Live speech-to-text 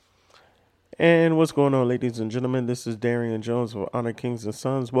And what's going on, ladies and gentlemen? This is Darian Jones of Honor Kings and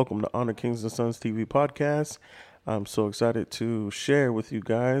Sons. Welcome to Honor Kings and Sons TV podcast. I'm so excited to share with you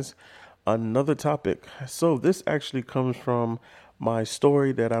guys another topic. So this actually comes from my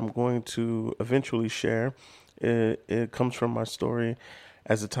story that I'm going to eventually share. It comes from my story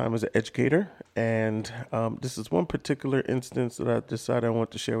as a time as an educator, and this is one particular instance that I decided I want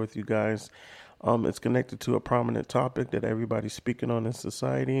to share with you guys. It's connected to a prominent topic that everybody's speaking on in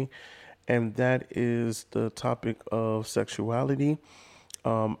society, and that is the topic of sexuality.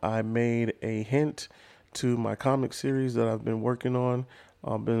 I made a hint to my comic series that I've been working on.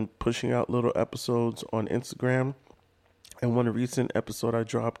 I've been pushing out little episodes on Instagram, and one recent episode I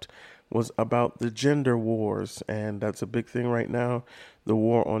dropped was about the gender wars, and that's a big thing right now, the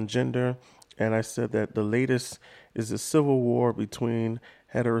war on gender. And I said that the latest is a civil war between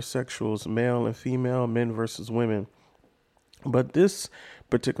heterosexuals, male and female, men versus women. But this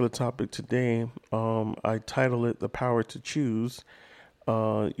particular topic today, I title it "The Power to Choose."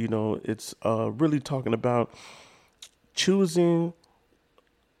 It's really talking about choosing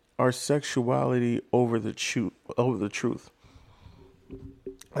our sexuality over the truth.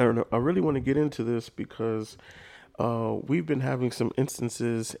 I don't know. I really want to get into this because we've been having some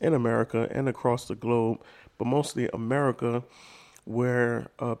instances in America and across the globe, but mostly America, where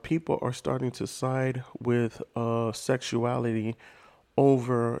people are starting to side with sexuality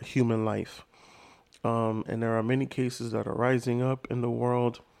over human life. And there are many cases that are rising up in the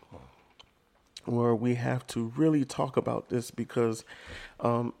world where we have to really talk about this because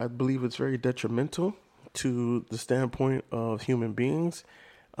I believe it's very detrimental to the standpoint of human beings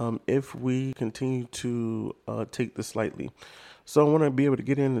if we continue to take this lightly. So I want to be able to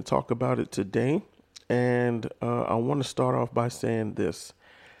get in and talk about it today. And I want to start off by saying this,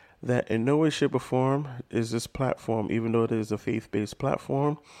 that in no way, shape, or form is this platform, even though it is a faith-based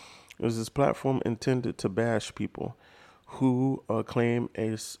platform, is this platform intended to bash people who claim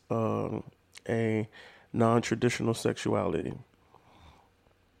a non-traditional sexuality.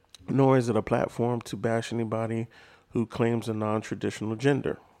 Nor is it a platform to bash anybody who claims a non-traditional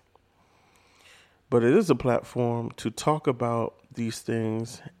gender. But it is a platform to talk about these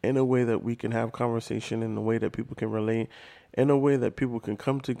things in a way that we can have conversation, in a way that people can relate, in a way that people can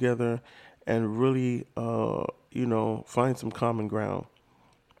come together and really, find some common ground.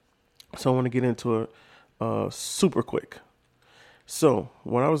 So I want to get into it super quick. So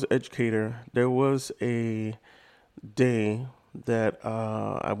when I was an educator, there was a day that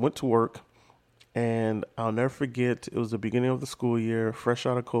I went to work, and I'll never forget, it was the beginning of the school year, fresh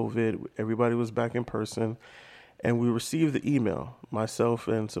out of COVID. Everybody was back in person. And we received the email, myself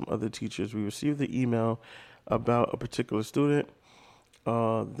and some other teachers, we received the email about a particular student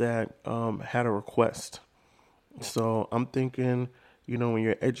that had a request. So I'm thinking, when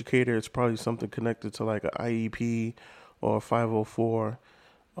you're an educator, it's probably something connected to like an IEP or a 504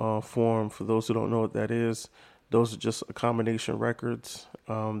 form. For those who don't know what that is, those are just accommodation records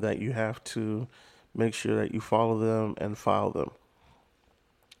that you have to make sure that you follow them and file them.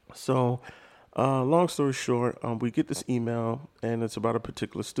 So long story short, we get this email, and it's about a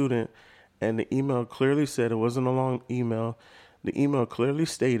particular student. And the email clearly said, it wasn't a long email, the email clearly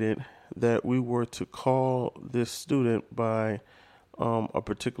stated that we were to call this student by a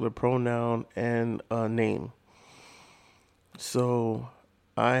particular pronoun and a name. So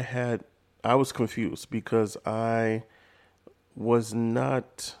I was confused because I was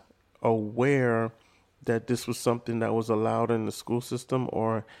not aware that this was something that was allowed in the school system,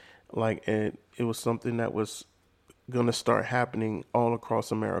 or like it was something that was going to start happening all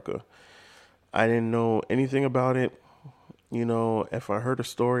across America. I didn't know anything about it. If I heard a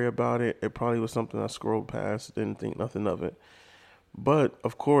story about it, it probably was something I scrolled past, didn't think nothing of it. But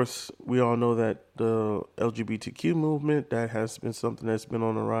of course, we all know that the LGBTQ movement, that has been something that's been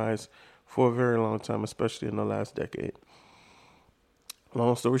on the rise for a very long time, especially in the last decade.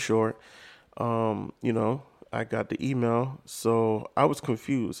 Long story short, I got the email, so I was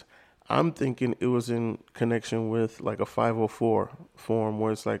confused. I'm thinking it was in connection with like a 504 form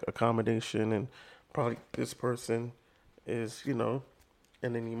where it's like accommodation, and probably this person is, in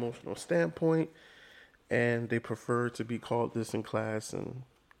an emotional standpoint, and they prefer to be called this in class, and,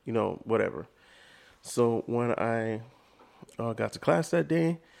 whatever. So when I got to class that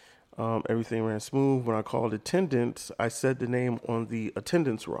day, everything ran smooth. When I called attendance, I said the name on the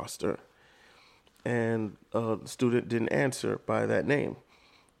attendance roster, and the student didn't answer by that name.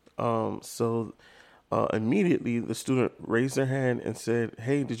 So immediately the student raised their hand and said,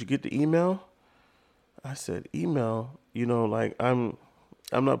 "Hey, did you get the email?" I said, "Email?" I'm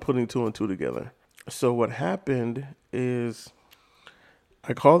not putting two and two together. So what happened is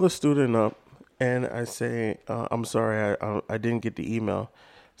I called the student up, And I say, I'm sorry, I didn't get the email.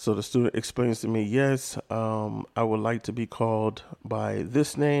 So the student explains to me, yes, I would like to be called by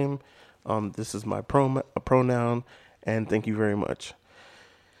this name. This is my pronoun, and thank you very much.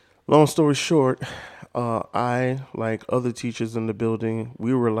 Long story short, I, like other teachers in the building,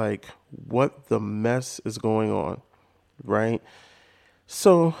 we were like, what the mess is going on, right?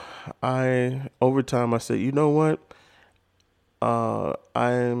 So over time, I said, you know what?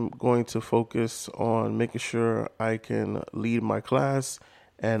 I'm going to focus on making sure I can lead my class,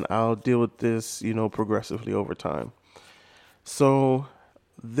 and I'll deal with this, progressively over time. So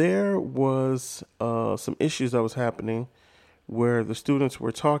there was some issues that was happening where the students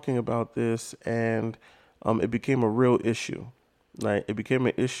were talking about this, and it became a real issue. Like, it became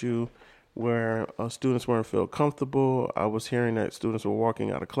an issue where students weren't feel comfortable. I was hearing that students were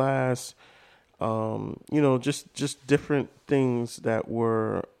walking out of class. Just different things that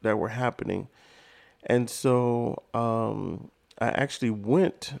were happening. And so I actually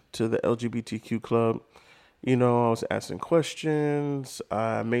went to the LGBTQ club. I was asking questions.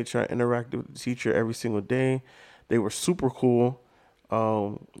 I made sure I interacted with the teacher every single day. They were super cool.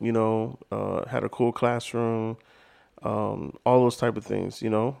 Had a cool classroom, all those type of things,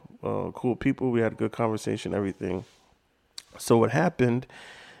 cool people. We had a good conversation, everything. So what happened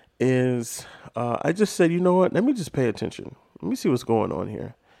is I just said, you know what, let me just pay attention. Let me see what's going on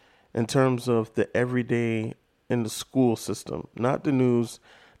here in terms of the everyday in the school system, not the news.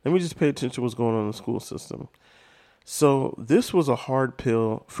 Let me just pay attention to what's going on in the school system. So this was a hard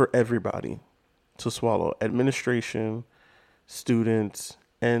pill for everybody to swallow. Administration, students,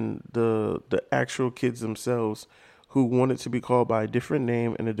 and the actual kids themselves who wanted to be called by a different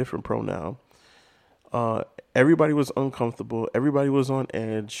name and a different pronoun. Everybody was uncomfortable. Everybody was on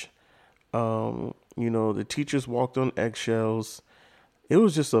edge. The teachers walked on eggshells. It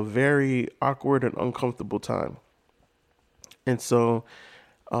was just a very awkward and uncomfortable time. And so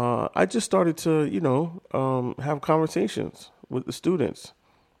I just started to, have conversations with the students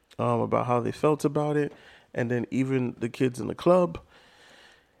about how they felt about it, and then even the kids in the club.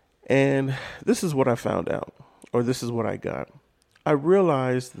 And this is what I found out, or this is what I got. I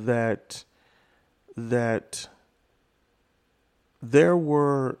realized that there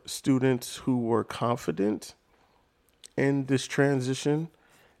were students who were confident in this transition,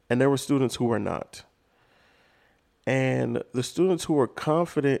 and there were students who were not. And the students who were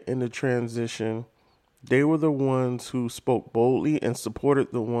confident in the transition, they were the ones who spoke boldly and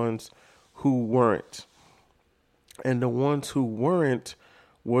supported the ones who weren't. And the ones who weren't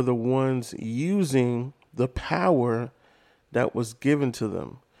were the ones using the power that was given to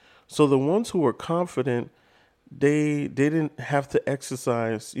them. So the ones who were confident, they didn't have to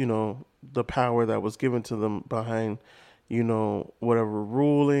exercise, the power that was given to them behind, whatever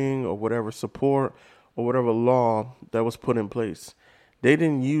ruling or whatever support or whatever law that was put in place. They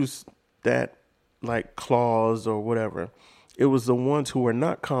didn't use that like clause or whatever. It was the ones who were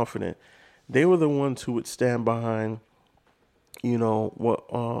not confident. They were the ones who would stand behind,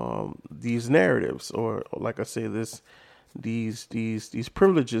 what these narratives, or like I say, these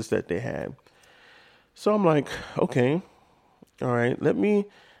privileges that they had. So I'm like, okay, all right, let me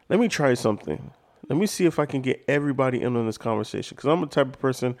try something. Let me see if I can get everybody in on this conversation, because I'm the type of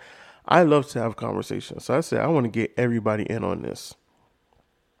person, I love to have conversations. So I said, I want to get everybody in on this.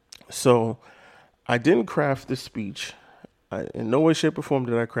 So I didn't craft the speech. In no way, shape, or form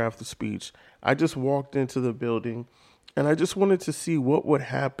did I craft the speech. I just walked into the building, and I just wanted to see what would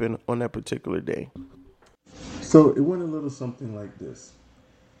happen on that particular day. So it went a little something like this.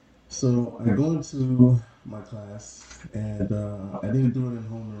 So I go into my class, and I didn't do it in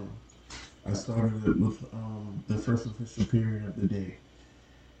homeroom. I started it with the first official period of the day.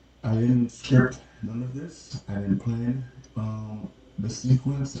 I didn't script none of this. I didn't plan the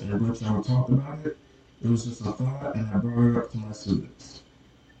sequence in which I would talk about it. It was just a thought, and I brought it up to my students.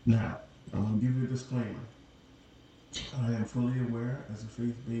 Now, I'm going to give you a disclaimer. I am fully aware, as a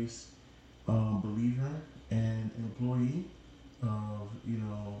faith-based believer and employee of,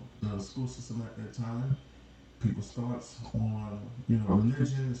 the school system at that time, people's thoughts on,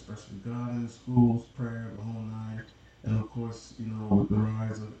 religion, especially God in the schools, prayer, the whole nine, and of course, with the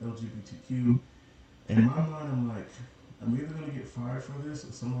rise of LGBTQ. In my mind, I'm like, I'm either going to get fired for this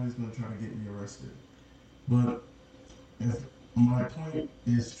or somebody's going to try to get me arrested. But if my point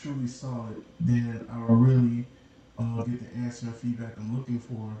is truly solid, then I'll really get the answer and feedback I'm looking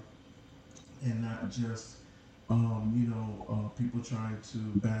for, and not just, people trying to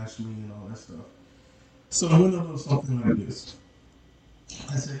bash me and all that stuff. So I went a little something like this.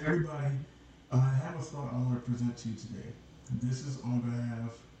 I said, everybody, I have a thought I want to present to you today. This is on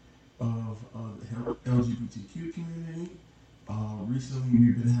behalf of LGBTQ community. Recently,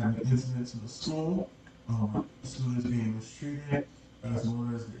 we've been having incidents in the school with students being mistreated, as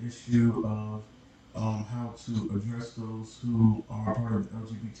well as the issue of how to address those who are part of the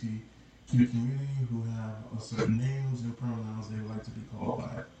LGBTQ community who have certain names and pronouns they would like to be called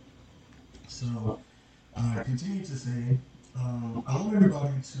by. So, I continue to say, I want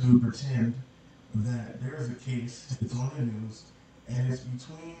everybody to pretend that there is a case, it's on the news, and it's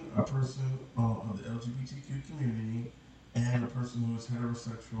between a person of the LGBTQ community and a person who is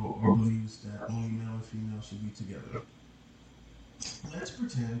heterosexual or believes that only male and female should be together. Let's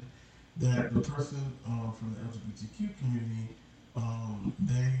pretend that the person from the LGBTQ community,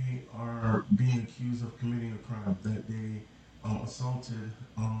 they are being accused of committing a crime, that they assaulted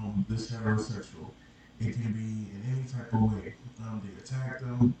this heterosexual. It can be in any type of way. They attacked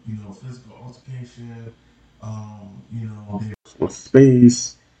them, physical altercation, they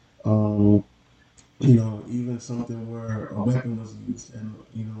space, um, even something where a weapon was used and,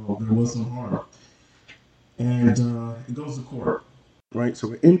 there was some harm. And it goes to court, right? So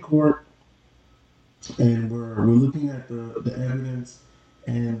we're in court and we're looking at the evidence,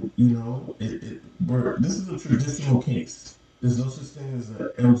 and this is a traditional case. There's no such thing as an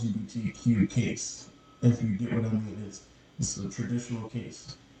LGBTQ case. If you get what I mean, it's a traditional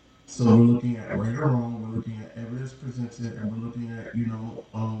case. So we're looking at right or wrong. We're looking at evidence presented, and we're looking at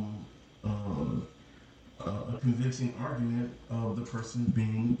a convincing argument of the person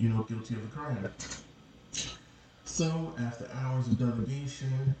being guilty of the crime. So, after hours of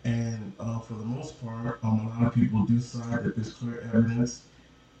delegation, and for the most part, a lot of people do side that there's clear evidence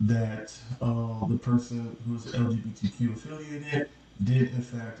that the person who's LGBTQ affiliated did, in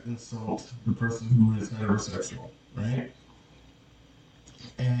fact, insult the person who is heterosexual, right?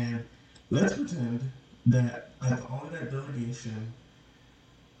 And let's pretend that after all of that delegation,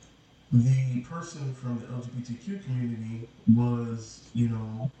 the person from the LGBTQ community was,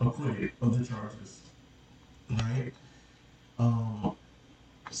 acquitted of the charges, right? Um,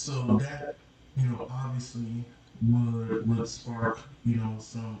 So that obviously would spark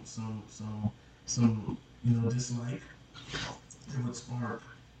some dislike. It would spark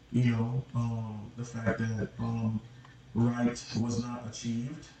the fact that right was not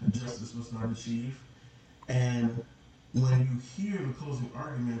achieved, justice was not achieved, and when you hear the closing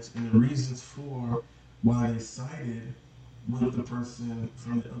arguments and the reasons for why they sided with the person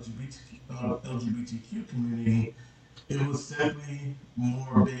from the LGBTQ community, it was simply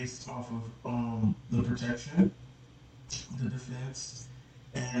more based off of the protection, the defense,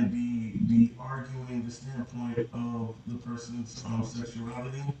 and the arguing the standpoint of the person's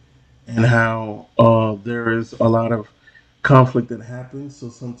sexuality, and how there is a lot of conflict that happens. So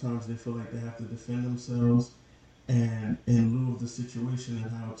sometimes they feel like they have to defend themselves, and in lieu of the situation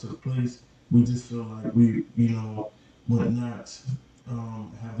and how it took place, we just feel like we would not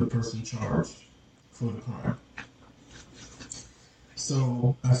have the person charged for the crime.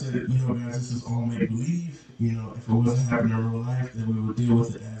 So I said, guys, this is all make believe. If it wasn't happening in real life, then we would deal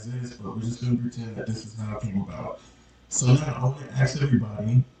with it as is. But we're just going to pretend that this is how it came about. So now I want to ask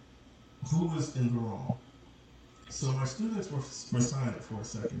everybody, who was in the wrong? So my students were silent for a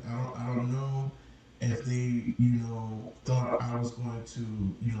second. I don't know if they thought I was going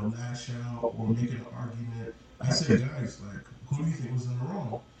to lash out or make an argument. I said, guys, like, who do you think was in the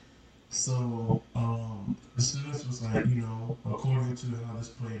wrong? So the students was like, according to how this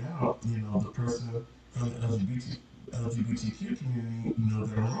played out, the person from the LGBTQ community,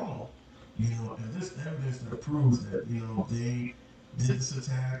 they're wrong. And there's evidence that proves that, they did this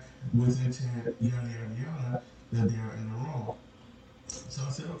attack with intent, yada, yada, yada, then they're in the wrong. So I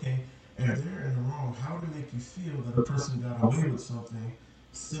said, okay, if they're in the wrong, how would it make you feel that a person got away with something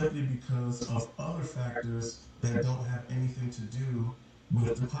simply because of other factors that don't have anything to do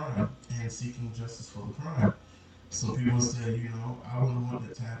with the crime and seeking justice for the crime? So people say, I wouldn't want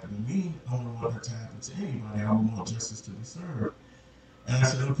that to happen to me. I wouldn't want that to happen to anybody. I would want justice to be served. And I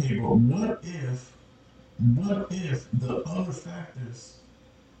said, okay, but what if the other factors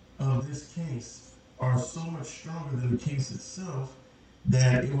of this case are so much stronger than the case itself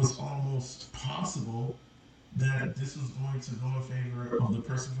that it was almost possible that this was going to go in favor of the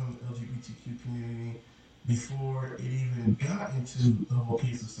person from the LGBTQ community before it even got into the whole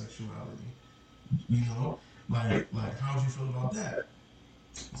case of sexuality. You know, like how would you feel about that?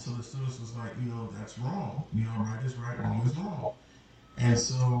 So the students was like, that's wrong. Right is right, wrong is wrong. And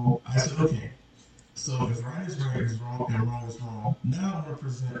so I said, okay. So if right is wrong, and wrong is wrong, now I'm going to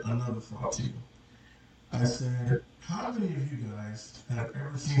present another thought to you. I said, how many of you guys have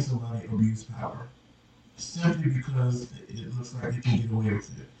ever seen somebody abuse power? Simply because it looks like they can get away with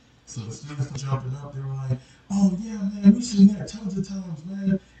it. So the students were jumping up. They were like, "Oh yeah, man, we've seen that tons of times,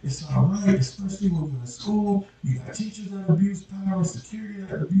 man. It's not right, especially when you're in school. You got teachers that abuse power, security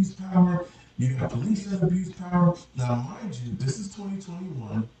that abuse power, you got police that abuse power." Now, mind you, this is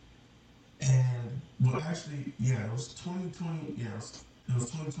 2021, and well, actually, yeah, it was 2020. Yeah, it was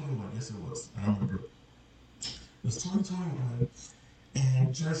 2021. Yes, it was. I remember. It was 2021.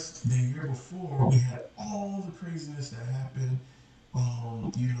 And just the year before, we had all the craziness that happened.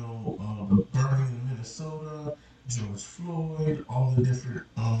 The burning in Minnesota, George Floyd, all the different,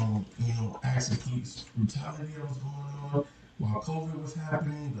 acts of police brutality that was going on while COVID was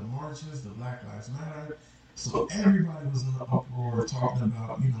happening, the marches, the Black Lives Matter. So everybody was in the uproar talking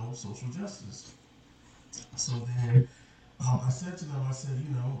about, social justice. So then I said to them, I said,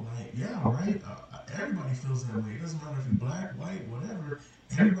 yeah, right. Everybody feels that way. It doesn't matter if you're black, white, whatever.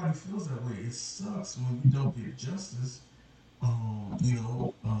 Everybody feels that way. It sucks when you don't get justice,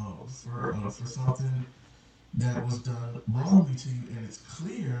 for something that was done wrongly to you, and it's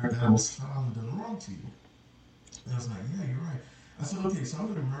clear that it was found and done wrong to you. And I was like, yeah, you're right. I said, okay, so I'm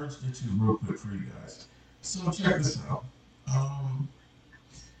going to merge the two real quick for you guys. So check this out. Um,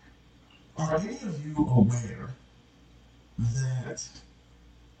 are any of you aware that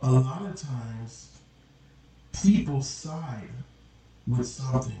a lot of times people side with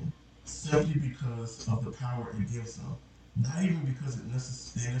something simply because of the power it gives them, not even because they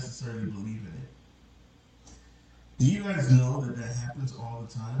necessarily believe in it? Do you guys know that that happens all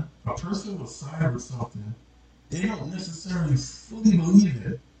the time? A person will side with something they don't necessarily fully believe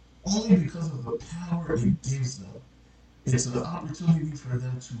in, only because of the power it gives them. It's an opportunity for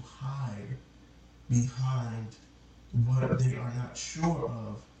them to hide behind what they are not sure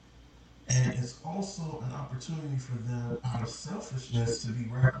of. And it's also an opportunity for them, out of selfishness, to be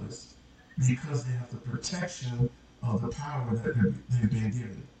reckless because they have the protection of the power that they've been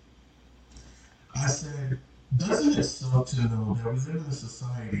given. I said, doesn't it suck to know that we live in a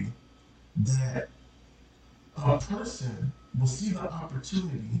society that a person will see the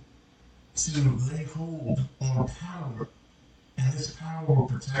opportunity to lay hold on power, and this power will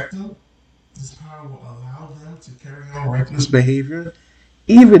protect them? This power will allow them to carry on reckless behavior,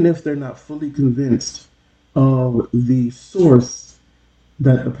 even if they're not fully convinced of the source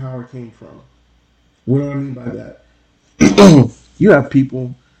that the power came from. What do I mean by that? You have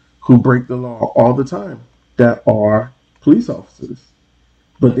people who break the law all the time that are police officers,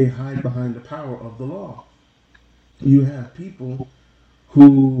 but they hide behind the power of the law. You have people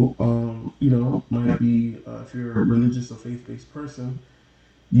who, might be, if you're a religious or faith based person,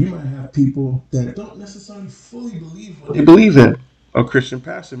 you might have people that don't necessarily fully believe what they believe in. A Christian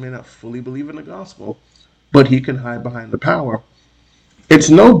pastor may not fully believe in the gospel, but he can hide behind the power. It's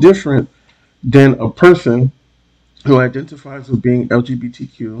no different than a person who identifies with being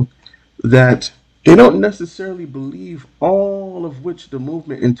LGBTQ that they don't necessarily believe all of which the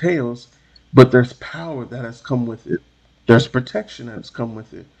movement entails, but there's power that has come with it. There's protection that has come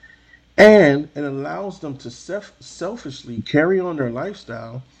with it. And it allows them to selfishly carry on their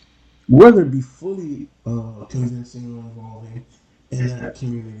lifestyle, whether it be fully convincing or involving in that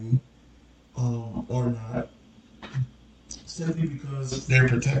community or not, simply because they're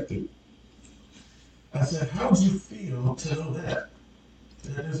protected. I said, how would you feel to know that?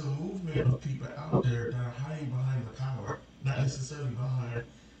 That there's a movement of people out there that are hiding behind the power, not necessarily behind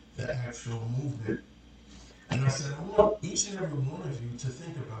the actual movement. And I said, I want each and every one of you to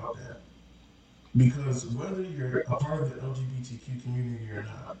think about that. Because whether you're a part of the LGBTQ community or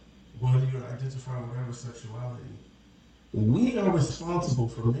not, whether you identify whatever sexuality, we are responsible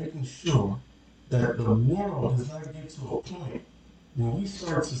for making sure that the world does not get to a point where we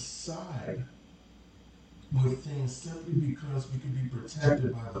start to side with things simply because we can be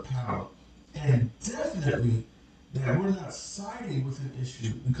protected by the power. And definitely that we're not siding with an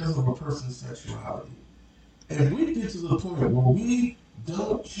issue because of a person's sexuality. If we get to the point where we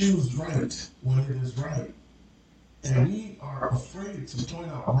don't choose right when it is right, and we are afraid to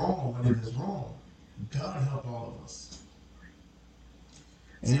point out wrong when it is wrong, God help all of us.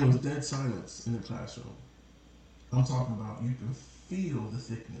 And it was dead silence in the classroom. I'm talking about you can feel the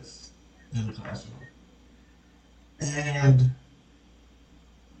thickness in the classroom. And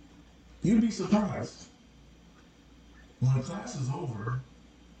you'd be surprised when the class is over,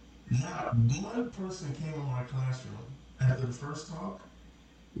 not one person came in my classroom after the first talk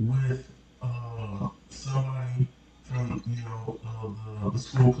with somebody from the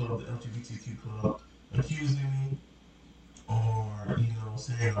school club, the LGBTQ club, accusing me or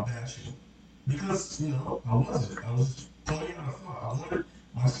saying I'm bashing, because I wasn't. I was pointing out a thought. I wanted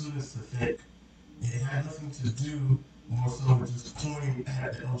my students to think. It had nothing to do more so than just pointing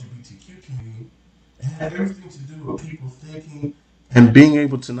at the LGBTQ community. It had everything to do with people thinking and being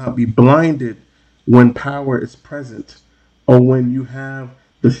able to not be blinded when power is present or when you have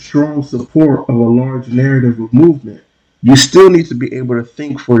the strong support of a large narrative of movement. You still need to be able to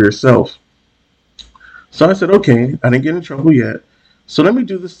think for yourself. So I said, okay, I didn't get in trouble yet. So let me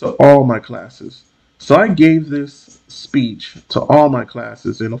do this to all my classes. So I gave this speech to all my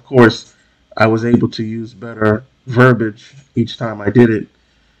classes. And of course, I was able to use better verbiage each time I did it.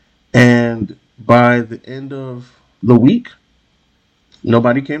 And by the end of the week,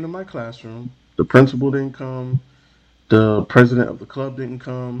 nobody came to my classroom. The principal didn't come. The president of the club didn't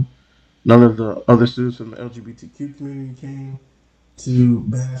come. None of the other students from the LGBTQ community came to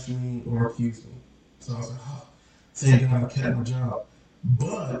bash me or accuse me. So I was like, oh, thank God I kept my job.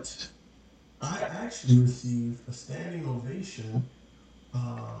 But I actually received a standing ovation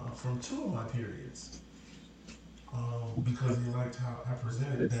from two of my periods because they liked how I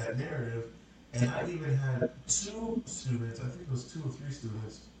presented that narrative. And I even had two students, I think it was two or three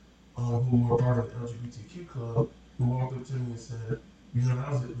students, who were part of the LGBTQ club, who walked up to me and said, you know,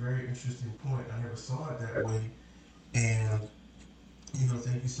 that was a very interesting point. I never saw it that way. And you know,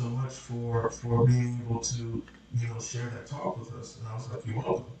 thank you so much for being able to, you know, share that talk with us. And I was like, you're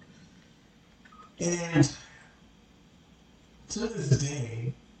welcome. And to this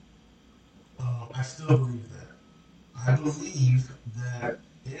day, I still believe that. I believe that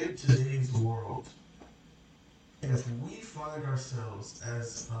in today's world, if we find ourselves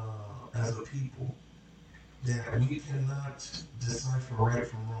as a people that we cannot decipher right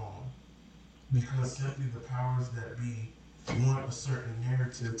from wrong because simply the powers that be want a certain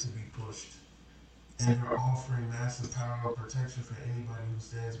narrative to be pushed, and they're offering massive power and protection for anybody who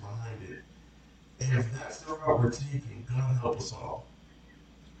stands behind it. If that's the route we're taking, God help us all.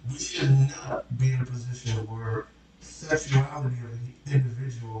 We should not be in a position where sexuality of an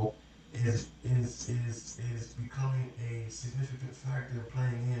individual is becoming a significant factor in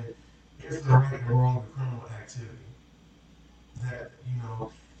playing in if the right and wrong of criminal activity. That you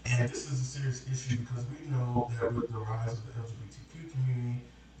know, and this is a serious issue because we know that with the rise of the LGBTQ community,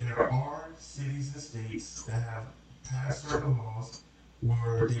 there are cities and states that have passed certain laws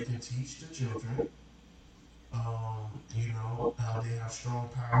where they can teach the children. They have strong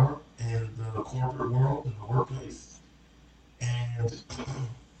power in the corporate world, in the workplace, and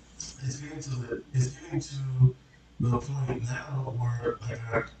it's getting to the point now where, like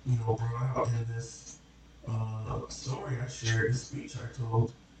I brought out in this story I shared, this speech I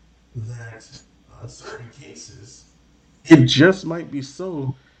told, that in certain cases, it just might be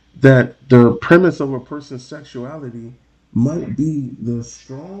so that the premise of a person's sexuality might be the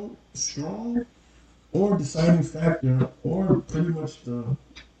strong or deciding factor, or pretty much the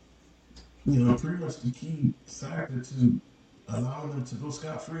key factor to allowing them to go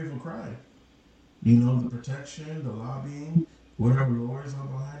scot free of a crime. You know, the protection, the lobbying, whatever lawyers are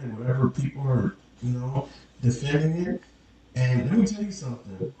behind it, whatever people are, you know, defending it. And let me tell you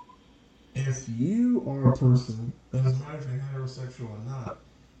something. If you are a person, doesn't matter if you're heterosexual or not,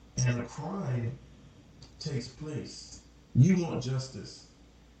 and a crime takes place, you want justice.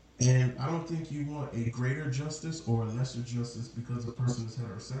 And I don't think you want a greater justice or a lesser justice because a person is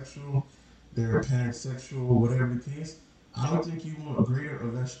heterosexual, they're pansexual, whatever the case. I don't think you want greater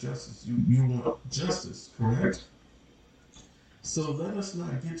or less justice. You want justice, correct? So let us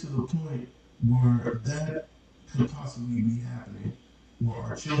not get to the point where that could possibly be happening, where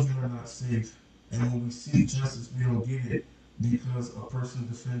our children are not safe, and when we seek justice, we don't get it because a person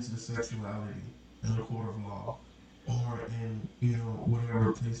defends their sexuality in a court of law, or in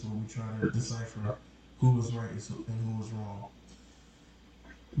whatever place where we try to decipher who is right and who is wrong.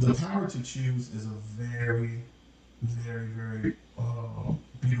 The power to choose is a very, very, very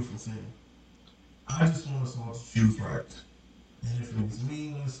beautiful thing. I just want us all to choose right. And if it was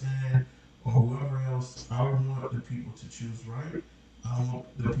me on the stand or whoever else, I would want the people to choose right. I want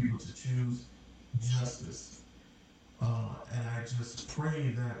the people to choose justice. And I just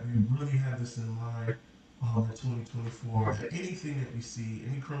pray that we really have this in mind in 2024. That anything that we see,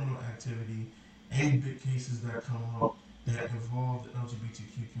 any criminal activity, any big cases that come up that involve the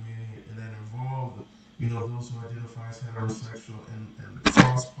LGBTQ community and that involve those who identify as heterosexual, and the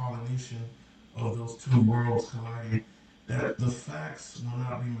cross pollination of those two worlds colliding, that the facts will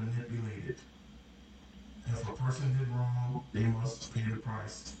not be manipulated. If a person did wrong, they must pay the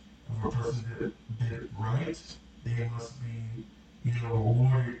price. If a person did right, they must be,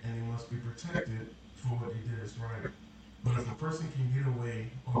 rewarded, and they must be protected for what they did is right. But if a person can get away,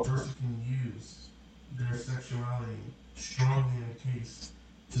 or a person can use their sexuality strongly in a case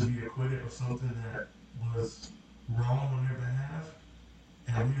to be acquitted of something that was wrong on their behalf,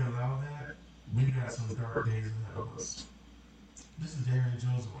 and we allow that, we got some dark days ahead of us. This is Darian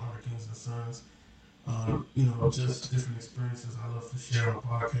Jones of Honor Kings and Sons. Just different experiences I love to share on the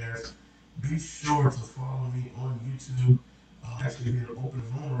podcast. Be sure to follow me on YouTube. Actually, being open and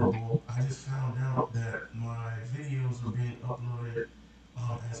vulnerable, I just found out that my videos are being uploaded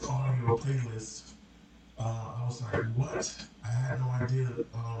as audio playlists. I was like, what? I had no idea that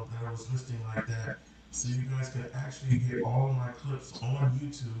I was listing like that. So you guys can actually get all of my clips on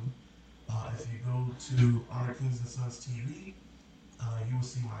YouTube. If you go to Honor Kings and Sons TV, you will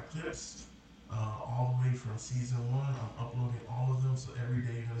see my clips all the way from season one. I'm uploading all of them, so every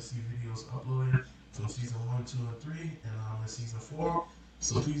day you're gonna see videos uploaded from season one, two, and three, and I'm in season four.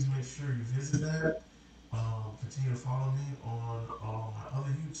 So please make sure you visit that. Continue to follow me on my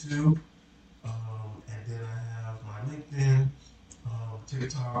other YouTube, and then I have my LinkedIn,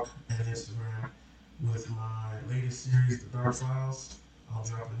 TikTok, and Instagram with my latest series, The Dark Files. I'll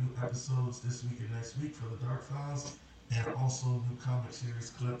drop new episodes this week and next week for The Dark Files, and also new comic series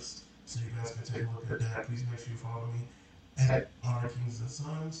clips, so you guys can take a look at that. Please make sure you follow me at Honor Kings and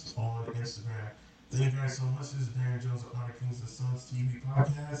Sons on Instagram. Thank you guys so much. This is Darren Jones of Honor Kings and Sons TV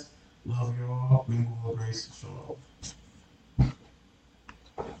podcast. Love you all. We move with grace. Shalom.